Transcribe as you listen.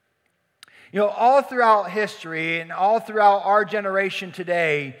All throughout history and all throughout our generation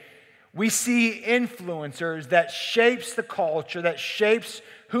today, we see influencers that shapes the culture, that shapes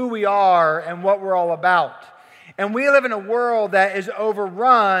who we are and what we're all about. And we live in a world that is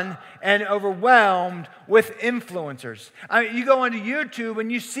overrun and overwhelmed with influencers. You go onto YouTube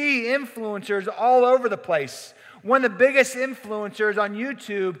and you see influencers all over the place. One of the biggest influencers on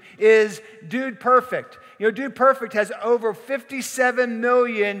YouTube is Dude Perfect. Dude Perfect has over 57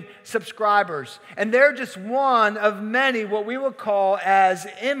 million subscribers. And they're just one of many what we would call as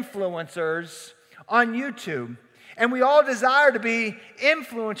influencers on YouTube. And we all desire to be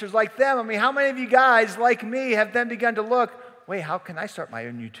influencers like them. How many of you guys, like me, have then begun to look, wait, how can I start my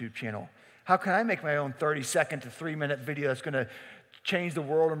own YouTube channel? How can I make my own 30-second to 3-minute video that's going to change the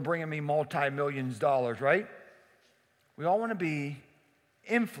world and bring me multi-millions of dollars, right? We all want to be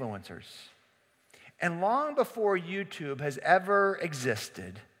influencers. And long before YouTube has ever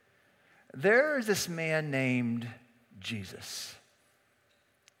existed, there is this man named Jesus.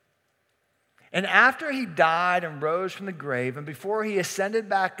 And after he died and rose from the grave, and before he ascended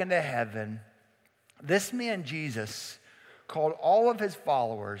back into heaven, this man Jesus called all of his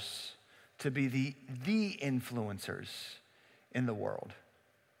followers to be the influencers in the world.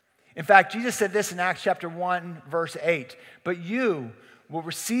 In fact, Jesus said this in Acts chapter 1, verse 8, "But you will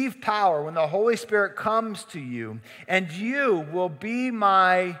receive power when the Holy Spirit comes to you, and you will be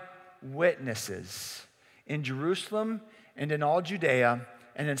my witnesses in Jerusalem and in all Judea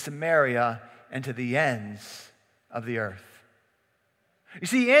and in Samaria and to the ends of the earth." You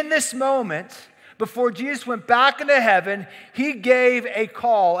see, in this moment, before Jesus went back into heaven, he gave a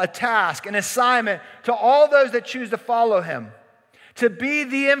call, a task, an assignment to all those that choose to follow him, to be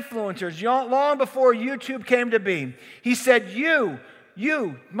the influencers. Long before YouTube came to be, he said, you,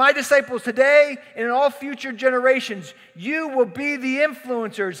 my disciples today and in all future generations, you will be the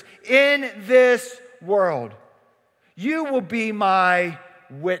influencers in this world. You will be my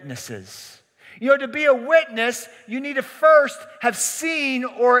witnesses. To be a witness, you need to first have seen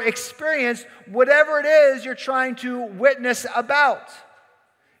or experienced whatever it is you're trying to witness about.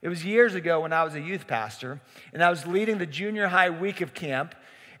 It was years ago when I was a youth pastor, and I was leading the junior high week of camp,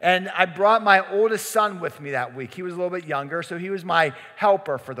 and I brought my oldest son with me that week. He was a little bit younger, so he was my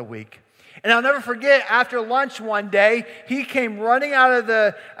helper for the week. And I'll never forget, after lunch one day, he came running out of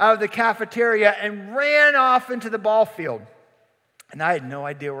the cafeteria and ran off into the ball field. And I had no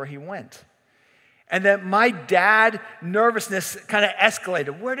idea where he went. And then my dad nervousness kind of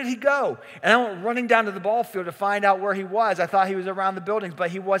escalated. Where did he go? And I went running down to the ball field to find out where he was. I thought he was around the buildings, but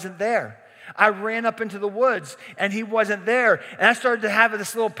he wasn't there. I ran up into the woods, and he wasn't there. And I started to have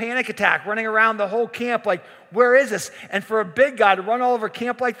this little panic attack, running around the whole camp like, where is this? And for a big guy to run all over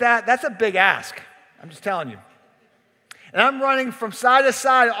camp like that, that's a big ask. I'm just telling you. And I'm running from side to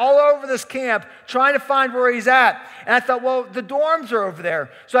side all over this camp trying to find where he's at. And I thought, well, the dorms are over there.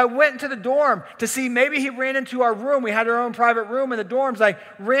 So I went into the dorm to see maybe he ran into our room. We had our own private room in the dorms. I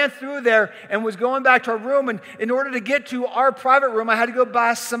ran through there and was going back to our room. And in order to get to our private room, I had to go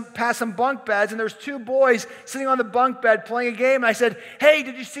past some bunk beds. And there's two boys sitting on the bunk bed playing a game. And I said, hey,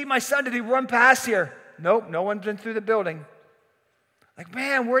 did you see my son? Did he run past here? Nope, no one's been through the building. Like,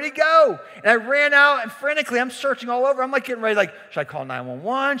 man, where'd he go? And I ran out and frantically, I'm searching all over. I'm like getting ready, like, should I call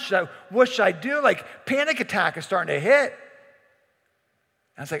 911? What should I do? Like, panic attack is starting to hit.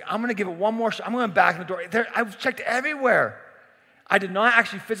 And I was like, I'm going to give it one more shot. I'm going back in the door. I've checked everywhere. I did not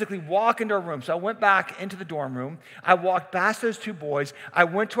actually physically walk into our room. So I went back into the dorm room. I walked past those two boys. I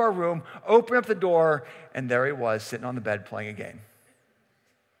went to our room, opened up the door, and there he was sitting on the bed playing a game.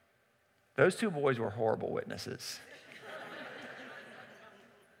 Those two boys were horrible witnesses.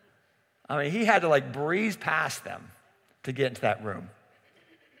 I mean, he had to like breeze past them to get into that room.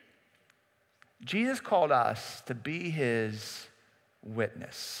 Jesus called us to be his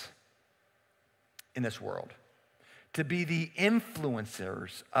witness in this world, to be the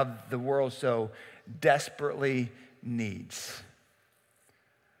influencers of the world so desperately needs.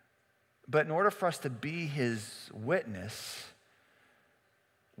 But in order for us to be his witness,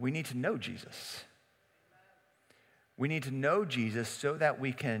 we need to know Jesus. We need to know Jesus so that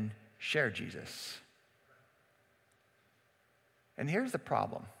we can share Jesus. And here's the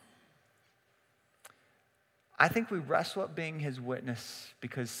problem. I think we wrestle at being his witness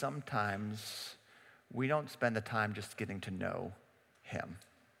because sometimes we don't spend the time just getting to know him.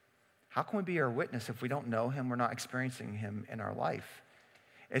 How can we be our witness if we don't know him, we're not experiencing him in our life?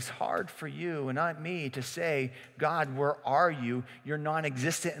 It's hard for you and not me to say, God, where are you? You're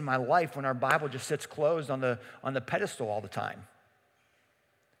non-existent in my life when our Bible just sits closed on the pedestal all the time.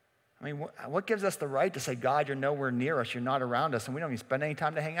 I mean, what gives us the right to say, God, you're nowhere near us, you're not around us, and we don't even spend any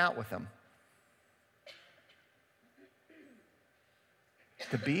time to hang out with him?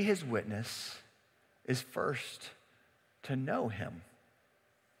 To be his witness is first to know him,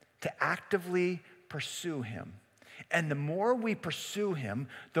 to actively pursue him. And the more we pursue him,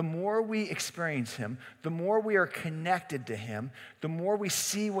 the more we experience him, the more we are connected to him, the more we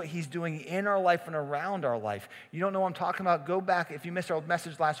see what he's doing in our life and around our life. You don't know what I'm talking about? Go back. If you missed our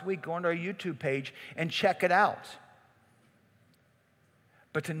message last week, go onto our YouTube page and check it out.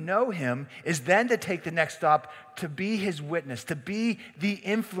 But to know him is then to take the next step, to be his witness, to be the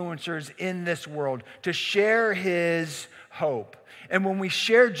influencers in this world, to share his hope. And when we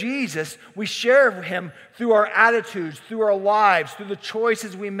share Jesus, we share him through our attitudes, through our lives, through the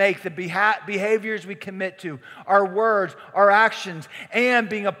choices we make, the behaviors we commit to, our words, our actions, and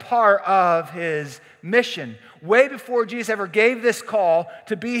being a part of his mission. Way before Jesus ever gave this call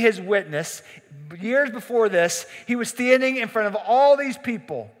to be his witness, years before this, he was standing in front of all these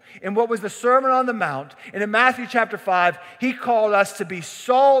people in what was the Sermon on the Mount. And in Matthew chapter 5, he called us to be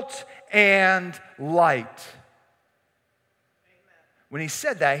salt and light. When he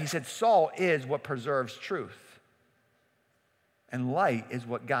said that, he said salt is what preserves truth, and light is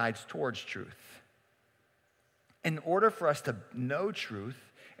what guides towards truth. In order for us to know truth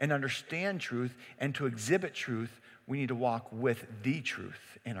and understand truth and to exhibit truth, we need to walk with the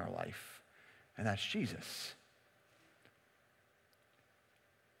truth in our life, and that's Jesus.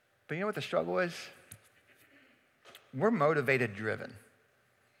 But you know what the struggle is? We're motivated driven.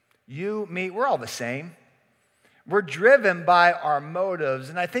 You, me, we're all the same. We're driven by our motives,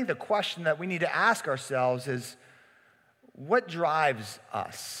 and I think the question that we need to ask ourselves is, what drives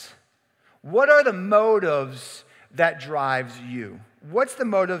us? What are the motives that drives you? What's the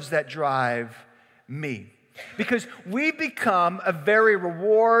motives that drive me? Because we become a very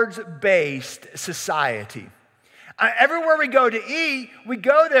rewards-based society. Everywhere we go to eat, we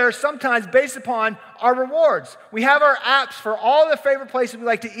go there sometimes based upon our rewards. We have our apps for all the favorite places we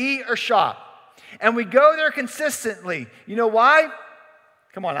like to eat or shop. And we go there consistently. You know why?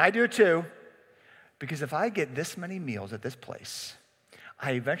 Come on, I do too. Because if I get this many meals at this place,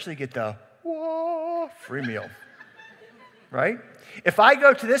 I eventually get the free meal. Right? If I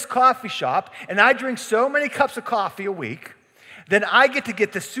go to this coffee shop and I drink so many cups of coffee a week, then I get to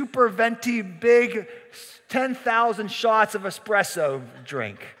get the super venti big 10,000 shots of espresso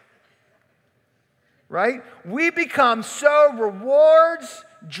drink. Right? We become so rewards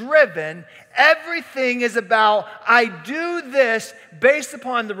driven. Everything is about, I do this based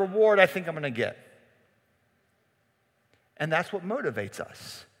upon the reward I think I'm going to get. And that's what motivates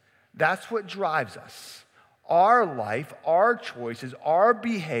us. That's what drives us. Our life, our choices, our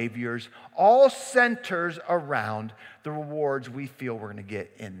behaviors all centers around the rewards we feel we're going to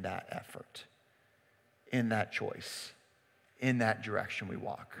get in that effort, in that choice, in that direction we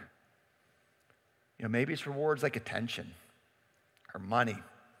walk. You know, maybe it's rewards like attention or money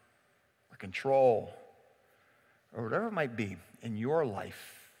or control or whatever it might be in your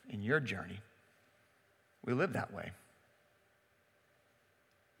life, in your journey. We live that way.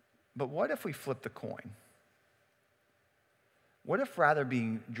 But what if we flip the coin? What if rather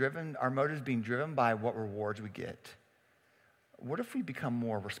being driven, our motives being driven by what rewards we get, what if we become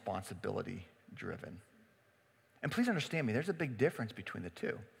more responsibility driven? And please understand me, there's a big difference between the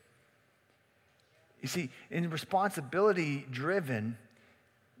two. You see, in responsibility driven,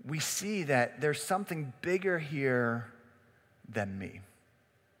 we see that there's something bigger here than me.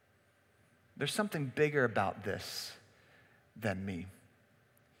 There's something bigger about this than me.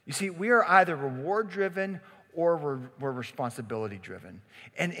 You see, we are either reward driven or we're responsibility driven.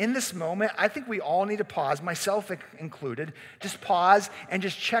 And in this moment, I think we all need to pause, myself included, just pause and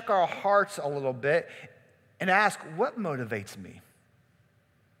just check our hearts a little bit and ask, what motivates me?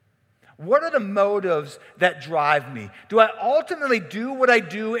 What are the motives that drive me? Do I ultimately do what I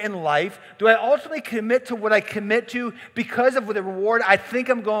do in life? Do I ultimately commit to what I commit to because of the reward I think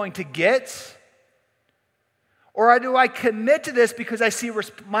I'm going to get? Or do I commit to this because I see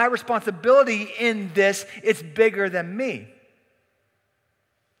my responsibility in this, it's bigger than me?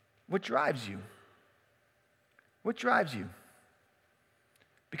 What drives you? What drives you?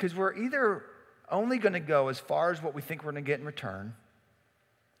 Because we're either only going to go as far as what we think we're going to get in return,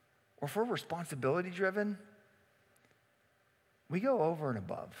 or if we're responsibility driven, we go over and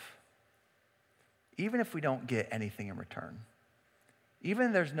above. Even if we don't get anything in return. Even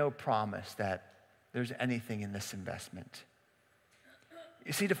if there's no promise that there's anything in this investment.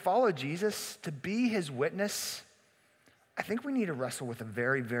 You see, to follow Jesus, to be his witness, I think we need to wrestle with a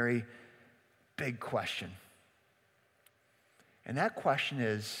very, very big question. And that question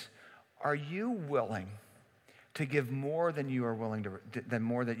is, are you willing to give more than you are willing to, than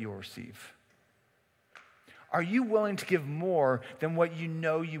more that you will receive? Are you willing to give more than what you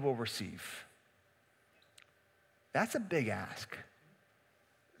know you will receive? That's a big ask.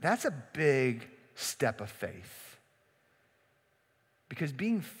 That's a big step of faith. Because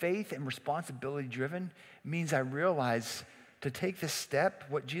being faith and responsibility driven means I realize to take this step,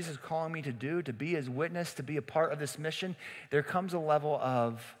 what Jesus is calling me to do, to be his witness, to be a part of this mission, there comes a level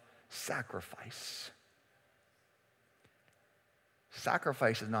of sacrifice.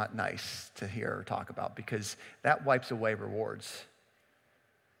 Sacrifice is not nice to hear or talk about because that wipes away rewards.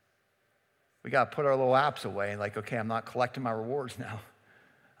 We got to put our little apps away and like, okay, I'm not collecting my rewards now.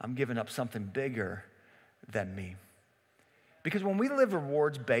 I'm giving up something bigger than me. Because when we live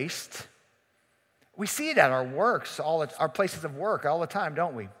rewards-based, we see it at our works, our places of work all the time,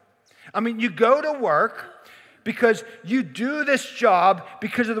 don't we? I mean, you go to work because you do this job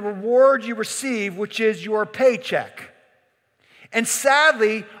because of the reward you receive, which is your paycheck. And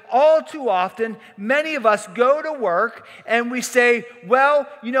sadly, all too often, many of us go to work and we say, well,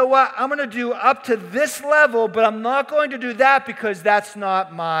 you know what? I'm going to do up to this level, but I'm not going to do that because that's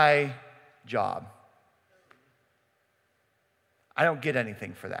not my job. I don't get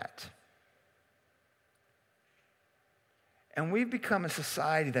anything for that. And we've become a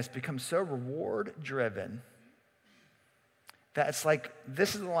society that's become so reward-driven that it's like,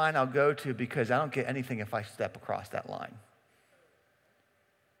 this is the line I'll go to because I don't get anything if I step across that line.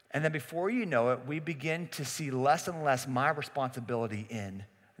 And then before you know it, we begin to see less and less my responsibility in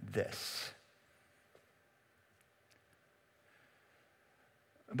this.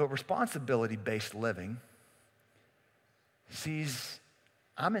 But responsibility-based living sees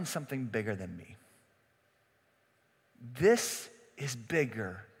I'm in something bigger than me. This is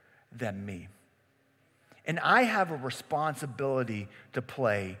bigger than me. And I have a responsibility to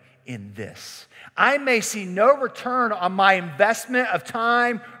play in this. I may see no return on my investment of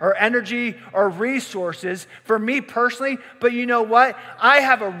time or energy or resources for me personally, but you know what? I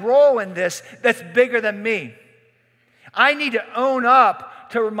have a role in this that's bigger than me. I need to own up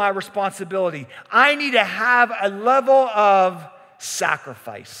to my responsibility. I need to have a level of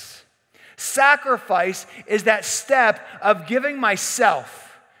sacrifice. Sacrifice is that step of giving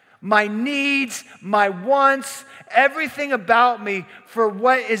myself, my needs, my wants, everything about me for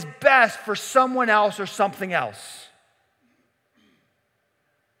what is best for someone else or something else.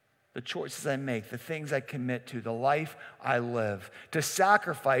 The choices I make, the things I commit to, the life I live. To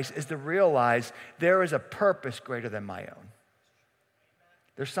sacrifice is to realize there is a purpose greater than my own.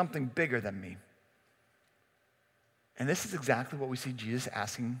 There's something bigger than me. And this is exactly what we see Jesus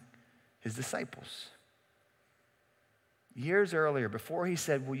asking his disciples. Years earlier, before he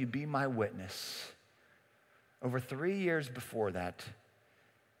said, will you be my witness? Over 3 years before that,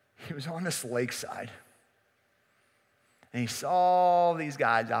 he was on this lakeside. And he saw these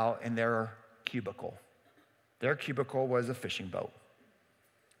guys out in their cubicle. Their cubicle was a fishing boat,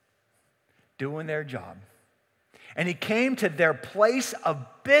 doing their job. And he came to their place of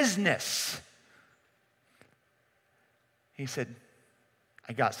business. He said,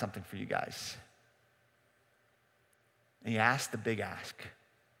 I got something for you guys. And he asked the big ask.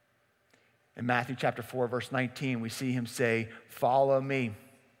 In Matthew chapter 4, verse 19, we see him say, follow me.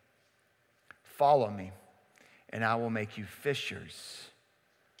 Follow me, and I will make you fishers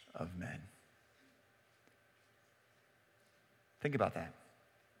of men. Think about that.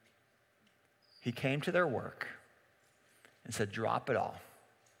 He came to their work and said, drop it all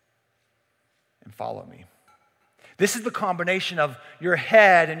and follow me. This is the combination of your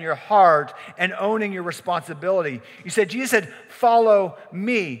head and your heart and owning your responsibility. Jesus said, follow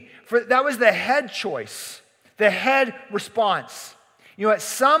me. That was the head choice, the head response. You know, at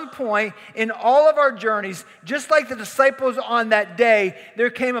some point in all of our journeys, just like the disciples on that day, there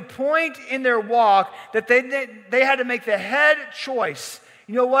came a point in their walk that they had to make the head choice.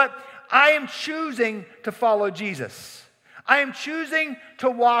 You know what? I am choosing to follow Jesus. I am choosing to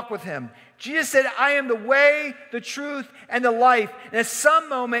walk with him. Jesus said, I am the way, the truth, and the life. And at some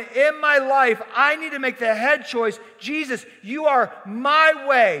moment in my life, I need to make the head choice. Jesus, you are my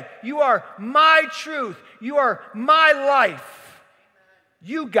way. You are my truth. You are my life.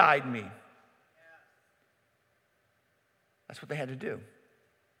 You guide me. That's what they had to do.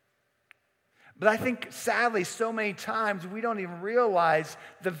 But I think, sadly, so many times we don't even realize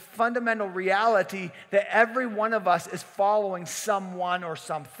the fundamental reality that every one of us is following someone or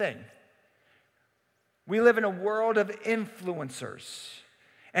something. We live in a world of influencers,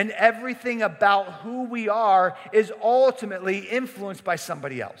 and everything about who we are is ultimately influenced by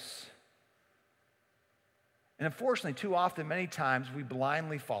somebody else. And unfortunately, too often, many times, we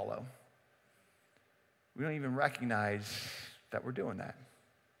blindly follow. We don't even recognize that we're doing that.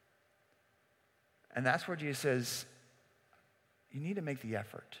 And that's where Jesus says, you need to make the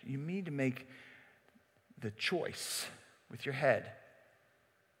effort. You need to make the choice with your head.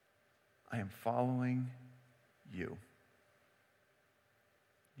 I am following you.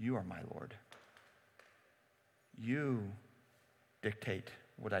 You are my Lord. You dictate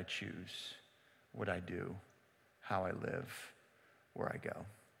what I choose, what I do, how I live, where I go.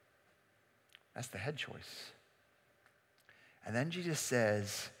 That's the head choice. And then Jesus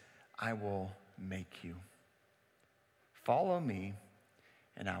says, I will make you. Follow me,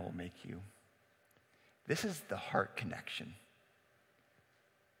 and I will make you. This is the heart connection.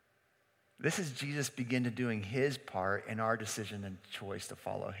 This is Jesus begin to doing his part in our decision and choice to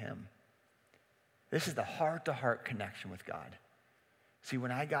follow him. This is the heart-to-heart connection with God. See,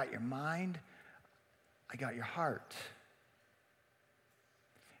 when I got your mind, I got your heart.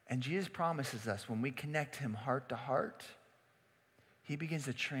 And Jesus promises us when we connect him heart to heart, he begins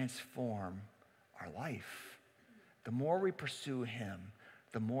to transform our life. The more we pursue him,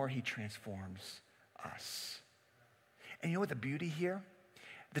 the more he transforms us. And you know what the beauty here?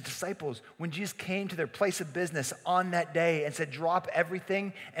 The disciples, when Jesus came to their place of business on that day and said, drop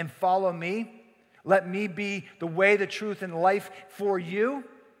everything and follow me, let me be the way, the truth, and the life for you.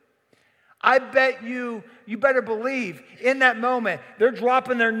 I bet you better believe in that moment, they're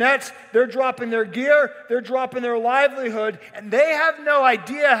dropping their nets, they're dropping their gear, they're dropping their livelihood, and they have no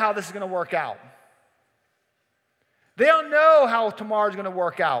idea how this is going to work out. They don't know how tomorrow's going to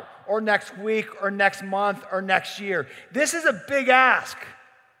work out, or next week, or next month, or next year. This is a big ask.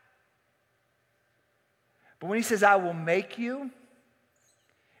 But when he says, I will make you,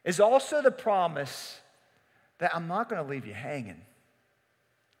 is also the promise that I'm not going to leave you hanging.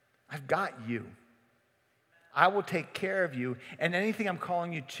 I've got you. I will take care of you, and anything I'm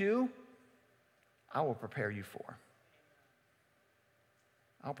calling you to, I will prepare you for.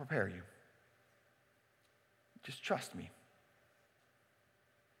 I'll prepare you. Just trust me.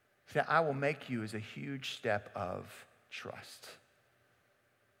 See, I will make you is a huge step of trust.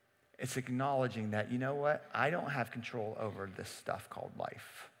 It's acknowledging that, you know what? I don't have control over this stuff called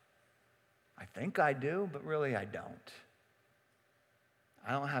life. I think I do, but really I don't.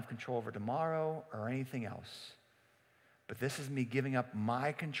 I don't have control over tomorrow or anything else. But this is me giving up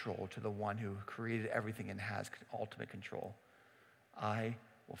my control to the one who created everything and has ultimate control. I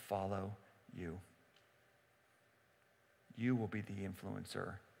will follow you. You will be the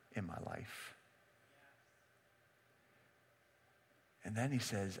influencer in my life. And then he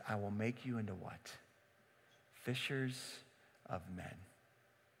says, I will make you into what? Fishers of men.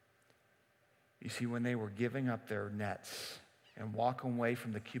 You see, when they were giving up their nets and walking away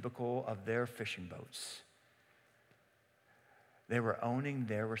from the cubicle of their fishing boats, they were owning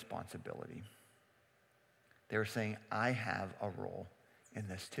their responsibility. They were saying, I have a role in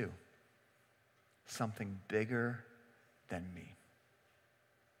this too. Something bigger than me.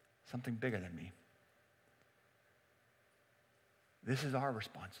 Something bigger than me. This is our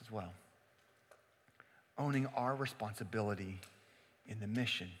response as well. Owning our responsibility in the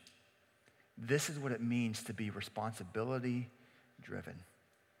mission. This is what it means to be responsibility driven.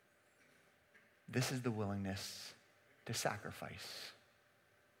 This is the willingness to sacrifice.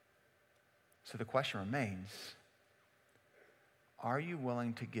 So the question remains, are you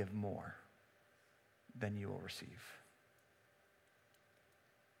willing to give more than you will receive?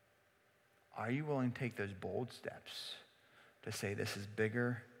 Are you willing to take those bold steps to say, this is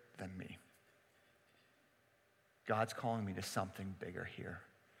bigger than me? God's calling me to something bigger here,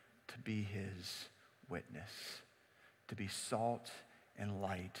 to be his witness, to be salt and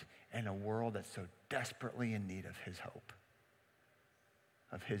light in a world that's so desperately in need of his hope,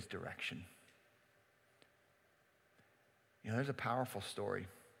 of his direction. You know, there's a powerful story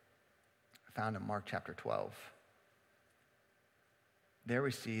found in Mark chapter 12. There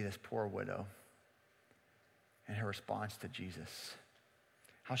we see this poor widow and her response to Jesus,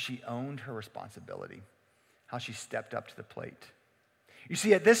 how she owned her responsibility, how she stepped up to the plate. You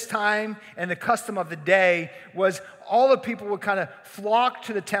see, at this time, and the custom of the day was all the people would kind of flock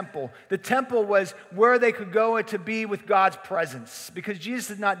to the temple. The temple was where they could go to be with God's presence. Because Jesus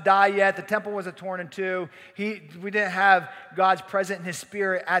did not die yet, the temple wasn't torn in two. We didn't have God's presence in his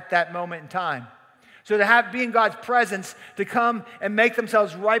spirit at that moment in time. So to be in God's presence, to come and make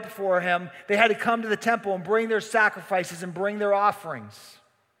themselves right before him, they had to come to the temple and bring their sacrifices and bring their offerings.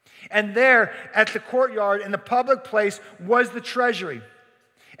 And there, at the courtyard, in the public place, was the treasury.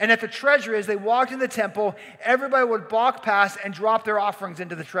 And at the treasury, as they walked in the temple, everybody would walk past and drop their offerings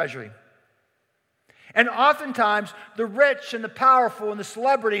into the treasury. And oftentimes, the rich and the powerful and the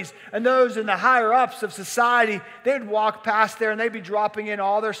celebrities and those in the higher ups of society, they'd walk past there and they'd be dropping in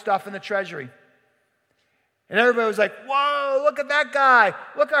all their stuff in the treasury. And everybody was like, whoa, look at that guy.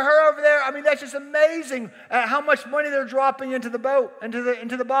 Look at her over there. I mean, that's just amazing how much money they're dropping into the boat,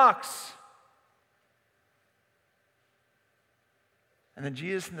 into the box. And then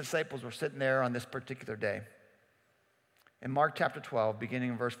Jesus and the disciples were sitting there on this particular day. In Mark chapter 12, beginning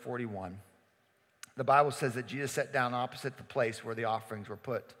in verse 41, the Bible says that Jesus sat down opposite the place where the offerings were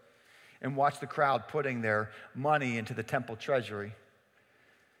put and watched the crowd putting their money into the temple treasury.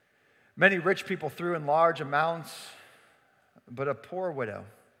 Many rich people threw in large amounts, but a poor widow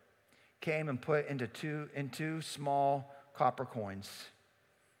came and put into two small copper coins,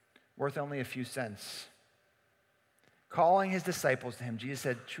 worth only a few cents. Calling his disciples to him, Jesus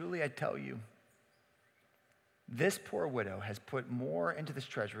said, "Truly I tell you, this poor widow has put more into this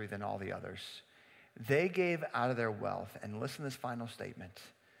treasury than all the others. They gave out of their wealth." And listen to this final statement.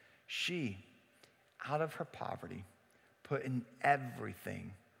 "She, out of her poverty, put in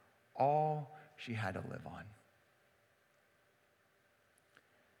everything, all she had to live on."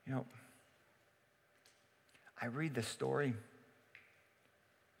 You know, I read this story.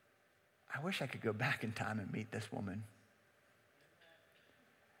 I wish I could go back in time and meet this woman.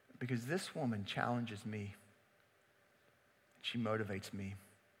 Because this woman challenges me. She motivates me.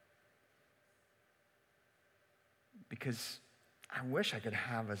 Because I wish I could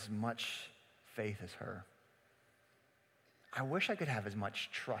have as much faith as her. I wish I could have as much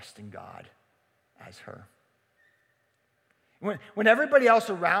trust in God as her. When everybody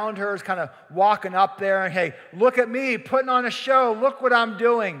else around her is kind of walking up there and, hey, look at me, putting on a show, look what I'm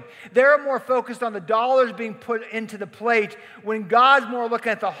doing. They're more focused on the dollars being put into the plate when God's more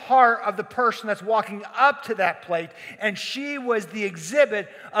looking at the heart of the person that's walking up to that plate. And she was the exhibit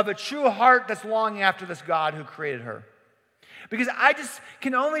of a true heart that's longing after this God who created her. Because I just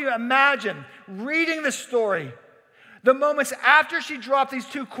can only imagine reading the story, the moments after she dropped these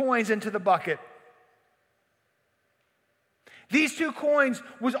 2 coins into the bucket. These 2 coins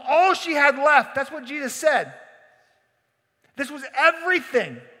was all she had left. That's what Jesus said. This was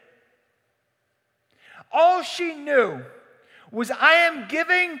everything. All she knew was, I am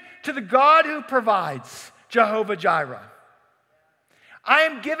giving to the God who provides, Jehovah Jireh. I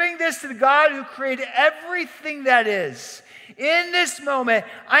am giving this to the God who created everything that is. In this moment,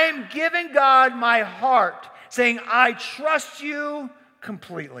 I am giving God my heart, saying, I trust you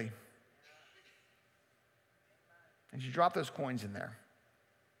completely. And she dropped those coins in there.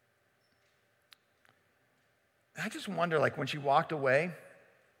 And I just wonder, like, when she walked away,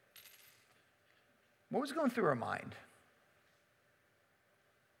 what was going through her mind?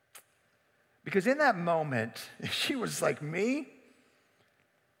 Because in that moment, she was like, me?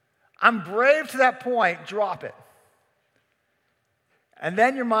 I'm brave to that point, drop it. And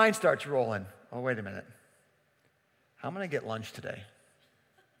then your mind starts rolling. Oh, wait a minute. How am I going to get lunch today?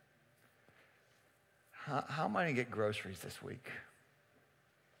 How am I going to get groceries this week?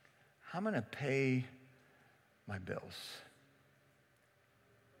 How am I going to pay my bills?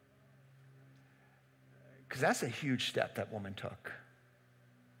 Because that's a huge step that woman took.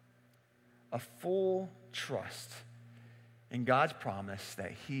 A full trust in God's promise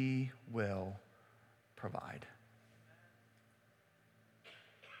that He will provide.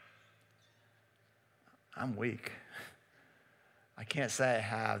 I'm weak. I can't say I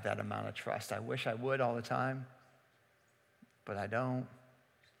have that amount of trust. I wish I would all the time, but I don't.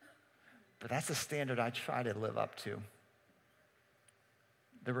 But that's the standard I try to live up to.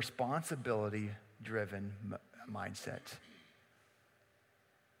 The responsibility-driven mindset.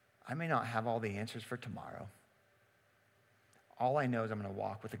 I may not have all the answers for tomorrow. All I know is I'm going to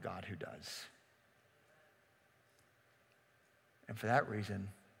walk with a God who does. And for that reason,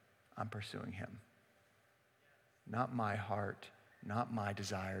 I'm pursuing Him. Not my heart, not my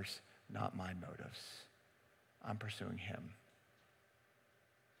desires, not my motives. I'm pursuing Him.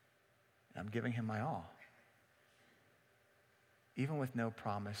 And I'm giving Him my all. Even with no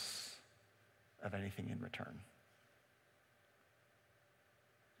promise of anything in return.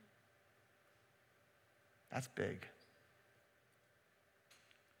 That's big.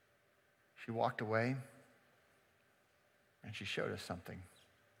 She walked away and she showed us something.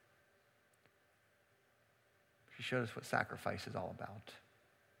 She showed us what sacrifice is all about.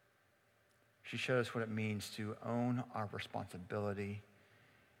 She showed us what it means to own our responsibility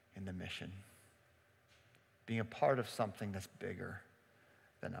in the mission. Being a part of something that's bigger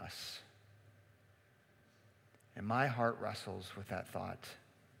than us. And my heart wrestles with that thought.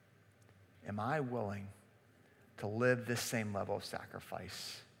 Am I willing to live this same level of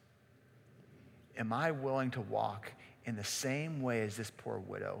sacrifice? Am I willing to walk in the same way as this poor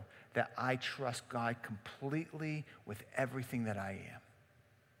widow, that I trust God completely with everything that I am?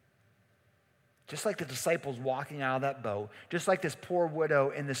 Just like the disciples walking out of that boat, just like this poor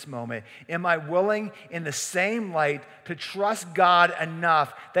widow in this moment, am I willing in the same light to trust God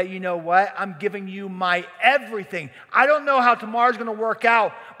enough that, you know what, I'm giving you my everything. I don't know how tomorrow's going to work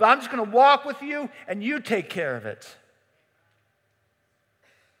out, but I'm just going to walk with you and you take care of it.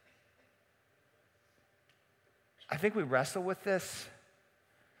 I think we wrestle with this,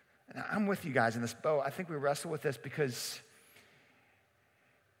 and I'm with you guys in this boat. I think we wrestle with this because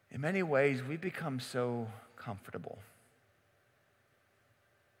in many ways, we become so comfortable.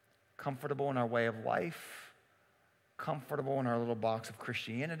 Comfortable in our way of life, comfortable in our little box of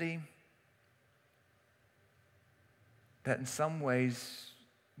Christianity, that in some ways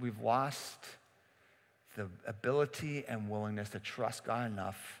we've lost the ability and willingness to trust God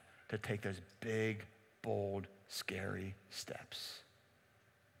enough to take those big, bold, scary steps.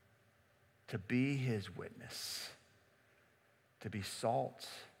 To be his witness, to be salt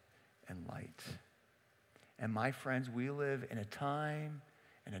and light. And my friends, we live in a time,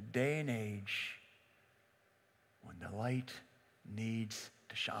 in a day and age, when the light needs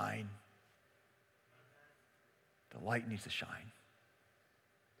to shine. The light needs to shine.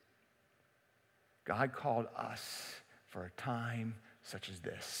 God called us for a time such as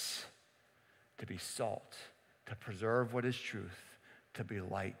this, to be salt, to preserve what is truth, to be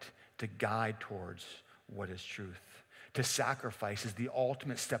light, to guide towards what is truth. To sacrifice is the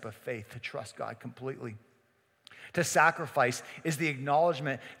ultimate step of faith, to trust God completely. To sacrifice is the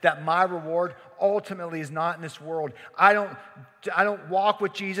acknowledgement that my reward ultimately is not in this world. I don't walk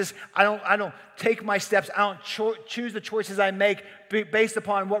with Jesus. I don't take my steps. I don't choose the choices I make based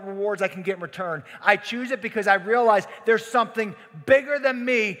upon what rewards I can get in return. I choose it because I realize there's something bigger than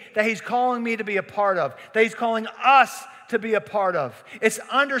me that he's calling me to be a part of, that he's calling us to be a part of. It's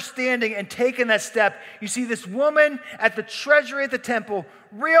understanding and taking that step. You see, this woman at the treasury at the temple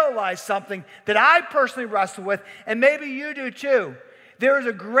realized something that I personally wrestle with, and maybe you do too. There is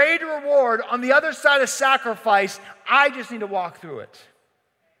a greater reward on the other side of sacrifice. I just need to walk through it.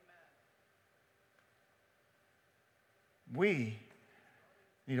 We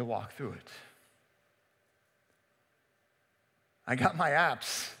need to walk through it. I got my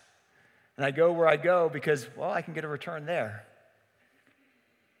apps. And I go where I go because, well, I can get a return there.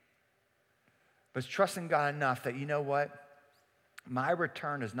 But it's trusting God enough that, you know what? My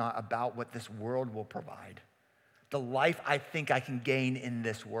return is not about what this world will provide, the life I think I can gain in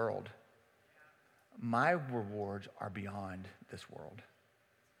this world. My rewards are beyond this world.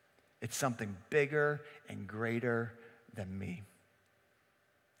 It's something bigger and greater than me.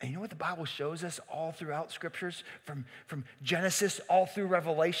 And you know what the Bible shows us all throughout scriptures, from Genesis all through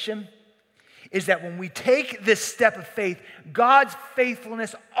Revelation? Is that when we take this step of faith, God's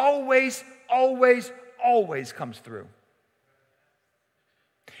faithfulness always, always, always comes through.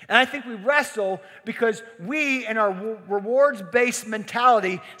 And I think we wrestle because we, in our rewards-based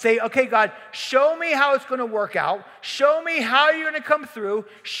mentality, say, okay, God, show me how it's going to work out. Show me how you're going to come through.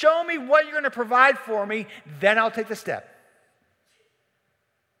 Show me what you're going to provide for me. Then I'll take the step.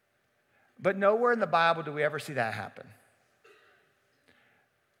 But nowhere in the Bible do we ever see that happen.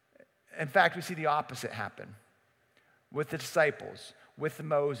 In fact, we see the opposite happen with the disciples, with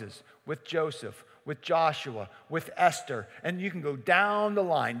Moses, with Joseph, with Joshua, with Esther, and you can go down the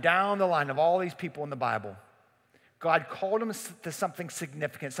line of all these people in the Bible. God called them to something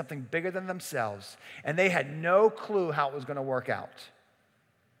significant, something bigger than themselves, and they had no clue how it was going to work out.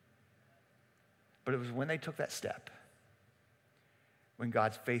 But it was when they took that step, when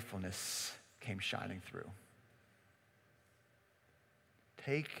God's faithfulness came shining through.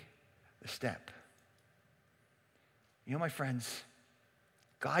 Take the step. You know, my friends,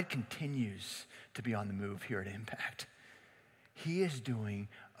 God continues to be on the move here at Impact. He is doing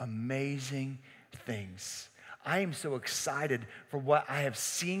amazing things. I am so excited for what I have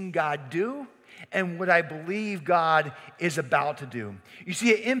seen God do and what I believe God is about to do. You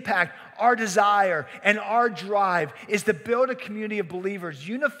see, at Impact, our desire and our drive is to build a community of believers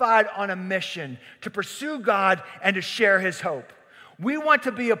unified on a mission to pursue God and to share his hope. We want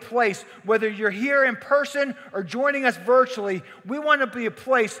to be a place, whether you're here in person or joining us virtually, we want to be a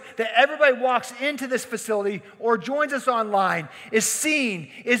place that everybody walks into this facility or joins us online, is seen,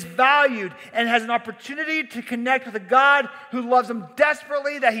 is valued, and has an opportunity to connect with a God who loves them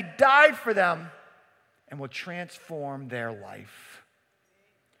desperately, that he died for them, and will transform their life.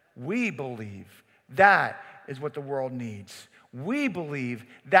 We believe that is what the world needs. We believe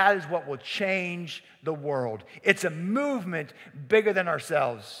that is what will change the world. It's a movement bigger than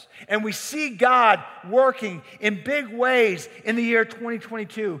ourselves. And we see God working in big ways in the year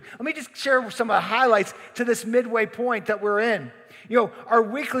 2022. Let me just share some of the highlights to this midway point that we're in. Our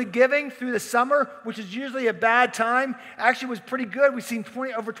weekly giving through the summer, which is usually a bad time, actually was pretty good. We've seen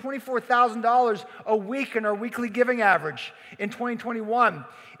over $24,000 a week in our weekly giving average in 2021.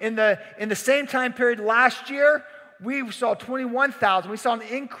 In the same time period last year, we saw $21,000. We saw an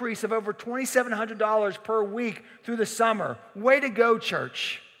increase of over $2,700 per week through the summer. Way to go,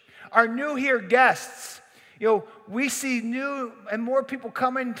 church. Our new here guests, we see new and more people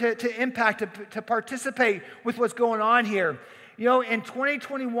coming to Impact to participate with what's going on here. In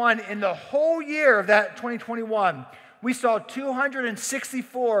 2021, in the whole year of that 2021, we saw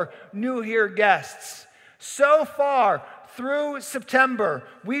 264 new here guests. So far, through September,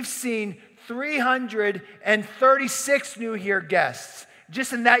 we've seen 336 new here guests.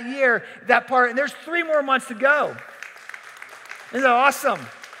 Just in that year, that part, and there's 3 more months to go. Isn't that awesome?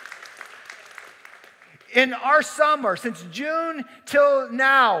 In our summer, since June till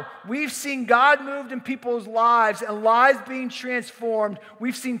now, we've seen God moved in people's lives and lives being transformed.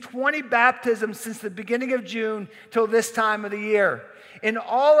 We've seen 20 baptisms since the beginning of June till this time of the year. In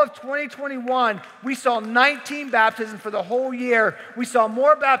all of 2021, we saw 19 baptisms for the whole year. We saw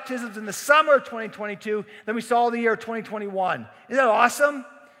more baptisms in the summer of 2022 than we saw the year of 2021. Isn't that awesome?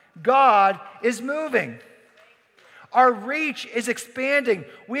 God is moving. Our reach is expanding.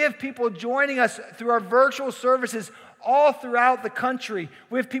 We have people joining us through our virtual services all throughout the country.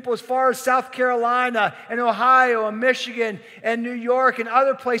 We have people as far as South Carolina and Ohio and Michigan and New York and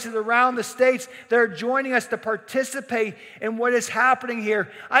other places around the states that are joining us to participate in what is happening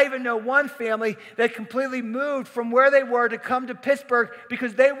here. I even know one family that completely moved from where they were to come to Pittsburgh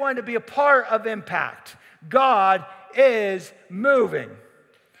because they wanted to be a part of Impact. God is moving.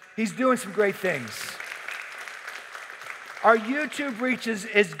 He's doing some great things. Our YouTube reach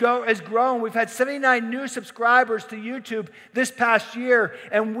is grown. We've had 79 new subscribers to YouTube this past year,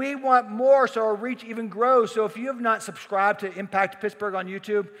 and we want more so our reach even grows. So if you have not subscribed to Impact Pittsburgh on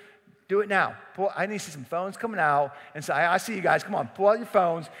YouTube, do it now. I need to see some phones coming out. And so I see you guys. Come on, pull out your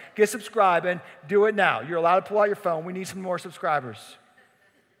phones, get subscribing, do it now. You're allowed to pull out your phone. We need some more subscribers.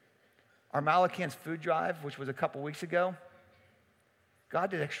 Our Malakans food drive, which was a couple weeks ago,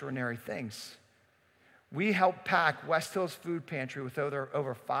 God did extraordinary things. We helped pack West Hills Food Pantry with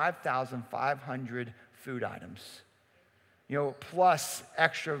over 5,500 food items, plus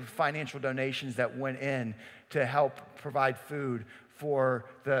extra financial donations that went in to help provide food for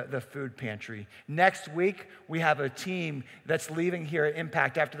the food pantry. Next week, we have a team that's leaving here at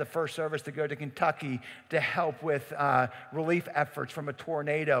Impact after the first service to go to Kentucky to help with relief efforts from a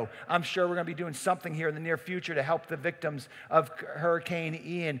tornado. I'm sure we're going to be doing something here in the near future to help the victims of Hurricane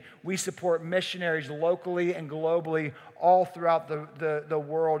Ian. We support missionaries locally and globally all throughout the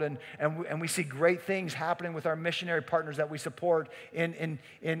world, and we see great things happening with our missionary partners that we support in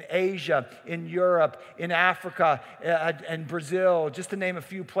Asia, in Europe, in Africa, and Brazil, just to name a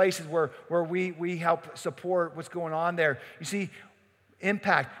few places where we help support what's going on there. You see,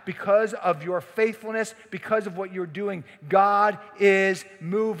 Impact, because of your faithfulness, because of what you're doing, God is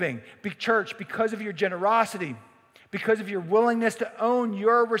moving. Church, because of your generosity, because of your willingness to own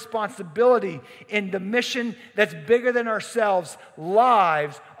your responsibility in the mission that's bigger than ourselves,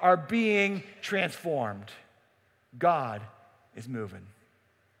 lives are being transformed. God is moving.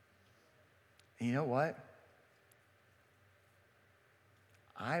 And you know what?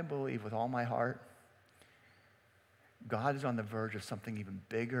 I believe with all my heart, God is on the verge of something even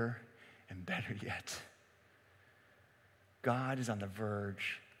bigger and better yet. God is on the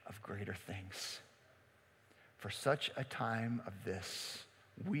verge of greater things. For such a time of this,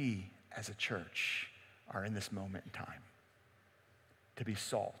 we as a church are in this moment in time to be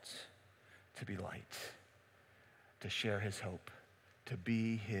salt, to be light, to share his hope, to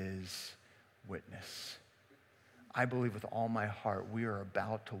be his witness. I believe with all my heart we are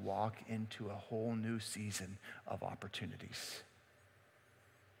about to walk into a whole new season of opportunities.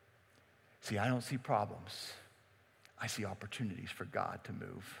 See, I don't see problems. I see opportunities for God to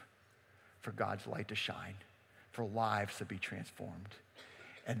move, for God's light to shine, for lives to be transformed.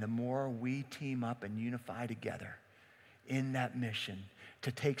 And the more we team up and unify together in that mission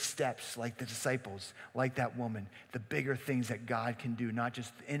to take steps like the disciples, like that woman, the bigger things that God can do, not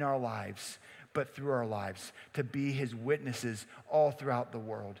just in our lives, but through our lives, to be his witnesses all throughout the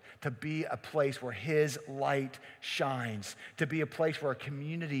world, to be a place where his light shines, to be a place where a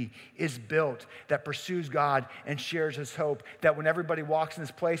community is built that pursues God and shares his hope, that when everybody walks in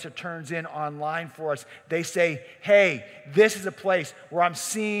this place or turns in online for us, they say, hey, this is a place where I'm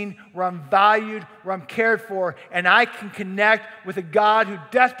seen, where I'm valued, where I'm cared for, and I can connect with a God who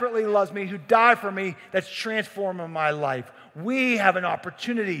desperately loves me, who died for me, that's transforming my life. We have an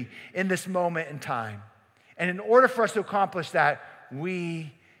opportunity in this moment in time. And in order for us to accomplish that,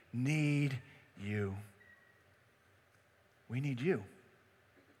 we need you. We need you.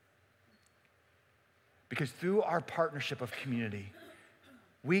 Because through our partnership of community,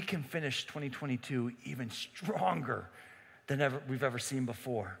 we can finish 2022 even stronger than we've ever seen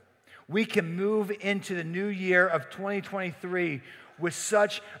before. We can move into the new year of 2023 with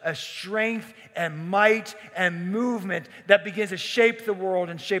such a strength and might and movement that begins to shape the world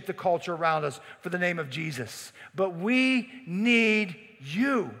and shape the culture around us for the name of Jesus. But we need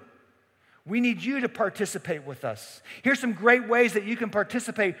you. We need you to participate with us. Here's some great ways that you can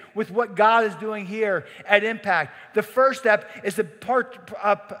participate with what God is doing here at Impact. The first step is to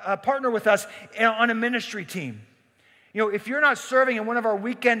partner with us on a ministry team. You know, if you're not serving in one of our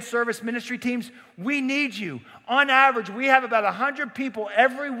weekend service ministry teams, we need you. On average, we have about 100 people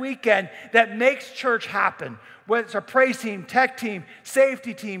every weekend that makes church happen. Whether it's our praise team, tech team,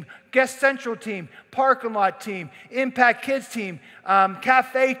 safety team, guest central team, parking lot team, Impact Kids team,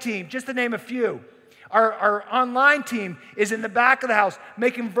 cafe team, just to name a few. Our online team is in the back of the house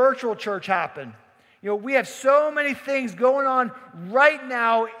making virtual church happen. You know, we have so many things going on right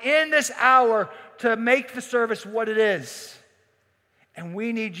now in this hour to make the service what it is. And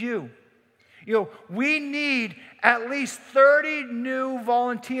we need you. You know, we need at least 30 new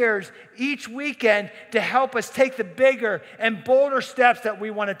volunteers each weekend to help us take the bigger and bolder steps that we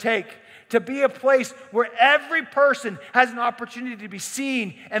want to take. To be a place where every person has an opportunity to be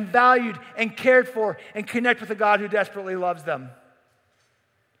seen and valued and cared for and connect with a God who desperately loves them.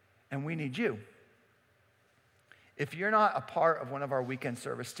 And we need you. If you're not a part of one of our weekend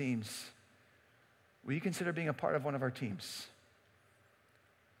service teams, will you consider being a part of one of our teams?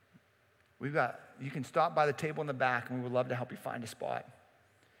 You can stop by the table in the back, and we would love to help you find a spot.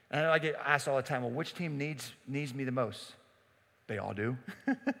 And I know I get asked all the time, well, which team needs me the most? They all do.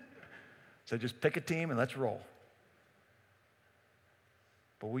 So just pick a team and let's roll.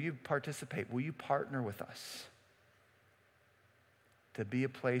 But will you participate? Will you partner with us to be a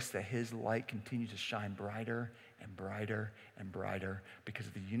place that his light continues to shine brighter and brighter and brighter because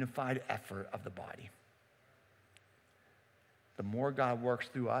of the unified effort of the body? The more God works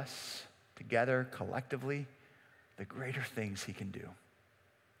through us together, collectively, the greater things he can do.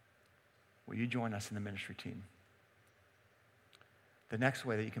 Will you join us in the ministry team? The next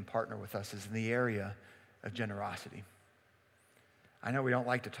way that you can partner with us is in the area of generosity. I know we don't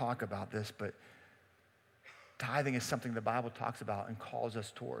like to talk about this, but tithing is something the Bible talks about and calls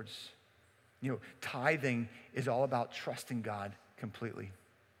us towards. You know, tithing is all about trusting God completely.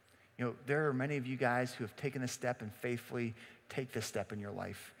 You know, there are many of you guys who have taken this step and faithfully take this step in your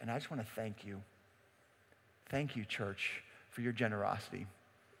life. And I just want to thank you. Thank you, church, for your generosity.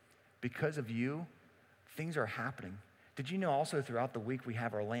 Because of you, things are happening. Did you know also throughout the week we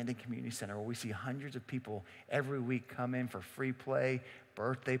have our Landing Community Center where we see hundreds of people every week come in for free play,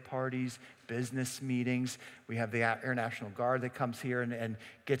 birthday parties, business meetings. We have the Air National Guard that comes here and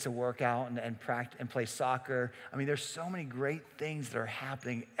gets a workout and practice and play soccer. I mean, there's so many great things that are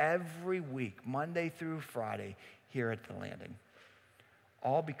happening every week, Monday through Friday, here at the Landing.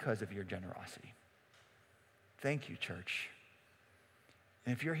 All because of your generosity. Thank you, church.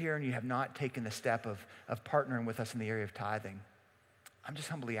 And if you're here and you have not taken the step of partnering with us in the area of tithing, I'm just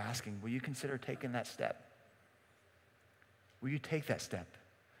humbly asking, will you consider taking that step? Will you take that step?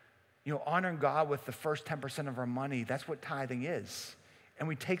 You know, honoring God with the first 10% of our money, that's what tithing is. And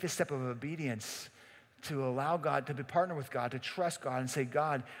we take the step of obedience to allow God, to be partner with God, to trust God and say,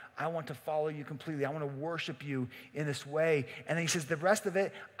 God, I want to follow you completely. I want to worship you in this way. And then he says, the rest of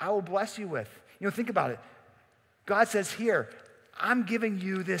it, I will bless you with. You know, think about it. God says here, I'm giving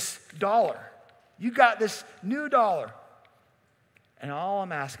you this $1. You got this new $1. And all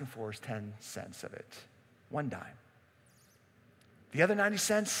I'm asking for is 10 cents of it. 1 dime. The other 90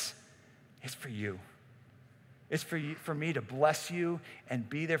 cents is for you. It's for you, for me to bless you and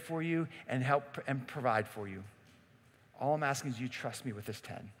be there for you and help and provide for you. All I'm asking is you trust me with this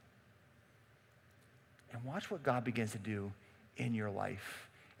 10. And watch what God begins to do in your life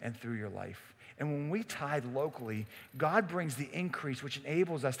and through your life. And when we tithe locally, God brings the increase, which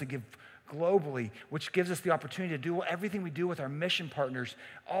enables us to give globally, which gives us the opportunity to do everything we do with our mission partners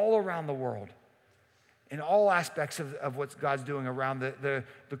all around the world, in all aspects of what God's doing around the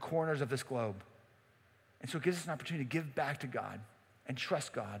corners of this globe. And so it gives us an opportunity to give back to God and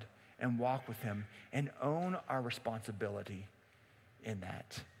trust God and walk with him and own our responsibility in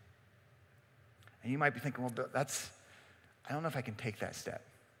that. And you might be thinking, well, I don't know if I can take that step.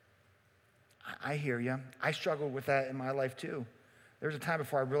 I hear you. I struggled with that in my life too. There was a time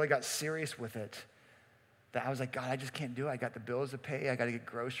before I really got serious with it that I was like, God, I just can't do it. I got the bills to pay. I got to get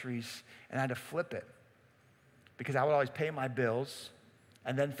groceries. And I had to flip it. because I would always pay my bills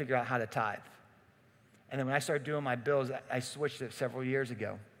and then figure out how to tithe. And then when I started doing my bills, I switched it several years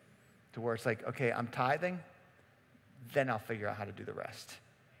ago to where it's like, okay, I'm tithing, then I'll figure out how to do the rest.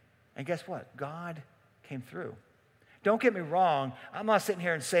 And guess what? God came through. Don't get me wrong. I'm not sitting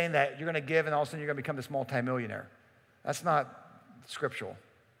here and saying that you're going to give and all of a sudden you're going to become this multimillionaire. That's not scriptural.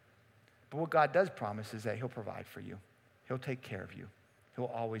 But what God does promise is that he'll provide for you. He'll take care of you. He'll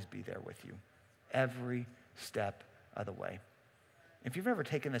always be there with you every step of the way. If you've ever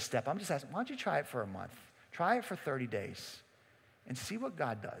taken this step, I'm just asking, why don't you try it for a month? Try it for 30 days and see what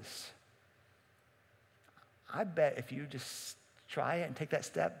God does. I bet if you just try it and take that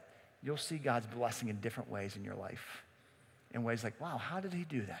step, you'll see God's blessing in different ways in your life. In ways like, wow, how did he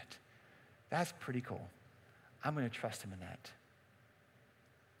do that? That's pretty cool. I'm going to trust him in that.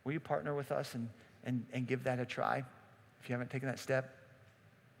 Will you partner with us and give that a try if you haven't taken that step?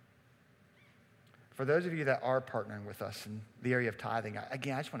 For those of you that are partnering with us in the area of tithing,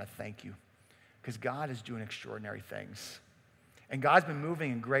 again, I just want to thank you because God is doing extraordinary things. And God's been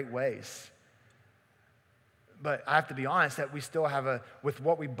moving in great ways. But I have to be honest that we still have with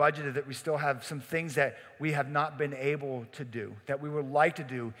what we budgeted, that we still have some things that we have not been able to do, that we would like to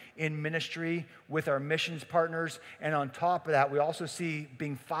do in ministry with our missions partners. And on top of that, we also see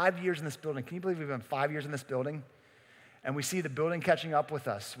being 5 years in this building. Can you believe we've been 5 years in this building? And we see the building catching up with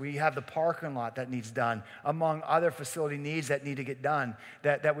us. We have the parking lot that needs done, among other facility needs that need to get done,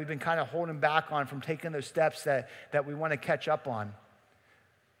 that we've been kind of holding back on from taking those steps that we want to catch up on.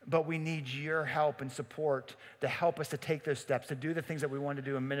 But we need your help and support to help us to take those steps, to do the things that we want to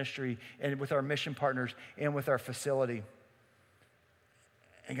do in ministry and with our mission partners and with our facility.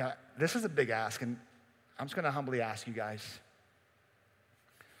 And God, this is a big ask, and I'm just going to humbly ask you guys.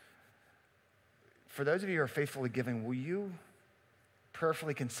 For those of you who are faithfully giving, will you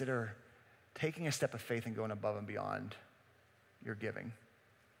prayerfully consider taking a step of faith and going above and beyond your giving?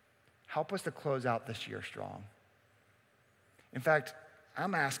 Help us to close out this year strong. In fact,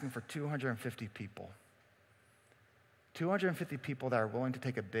 I'm asking for 250 people. 250 people that are willing to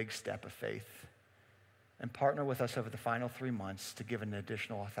take a big step of faith and partner with us over the final 3 months to give an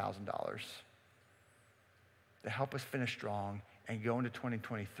additional $1,000 to help us finish strong and go into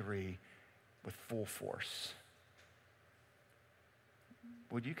 2023 with full force.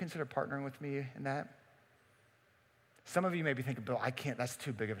 Would you consider partnering with me in that? Some of you may be thinking, Bill, I can't, that's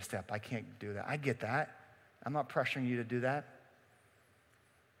too big of a step. I can't do that. I get that. I'm not pressuring you to do that.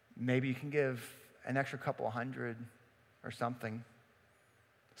 Maybe you can give an extra couple hundred or something.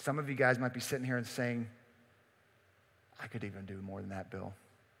 Some of you guys might be sitting here and saying, I could even do more than that, Bill.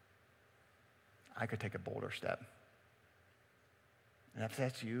 I could take a bolder step. And if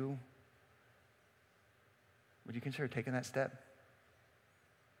that's you, would you consider taking that step?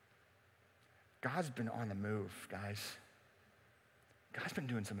 God's been on the move, guys. God's been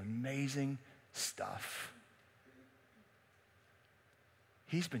doing some amazing stuff.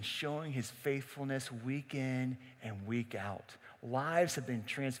 He's been showing his faithfulness week in and week out. Lives have been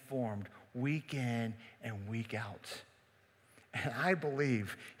transformed week in and week out. And I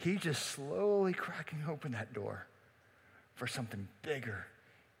believe he's just slowly cracking open that door for something bigger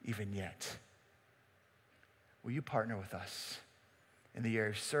even yet. Will you partner with us in the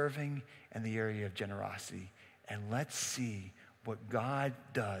area of serving and the area of generosity? And let's see what God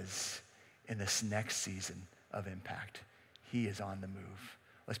does in this next season of impact. He is on the move.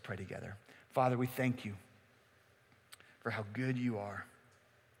 Let's pray together. Father, we thank you for how good you are.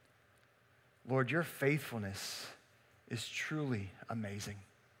 Lord, your faithfulness is truly amazing.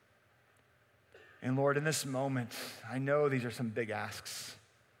 And Lord, in this moment, I know these are some big asks.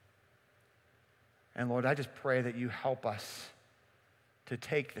 And Lord, I just pray that you help us to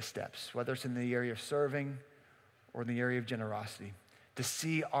take the steps, whether it's in the area of serving or in the area of generosity, to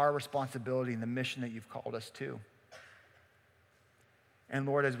see our responsibility in the mission that you've called us to. And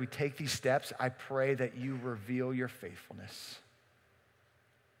Lord, as we take these steps, I pray that you reveal your faithfulness,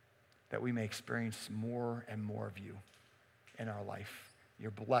 that we may experience more and more of you in our life,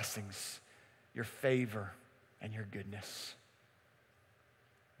 your blessings, your favor, and your goodness.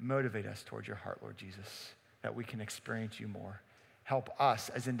 Motivate us towards your heart, Lord Jesus, that we can experience you more. Help us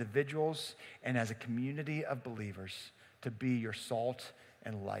as individuals and as a community of believers to be your salt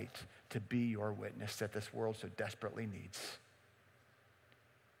and light, to be your witness that this world so desperately needs.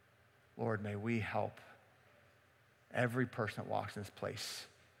 Lord, may we help every person that walks in this place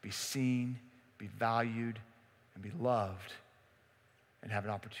be seen, be valued, and be loved, and have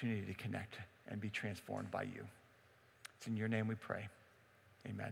an opportunity to connect and be transformed by you. It's in your name we pray. Amen.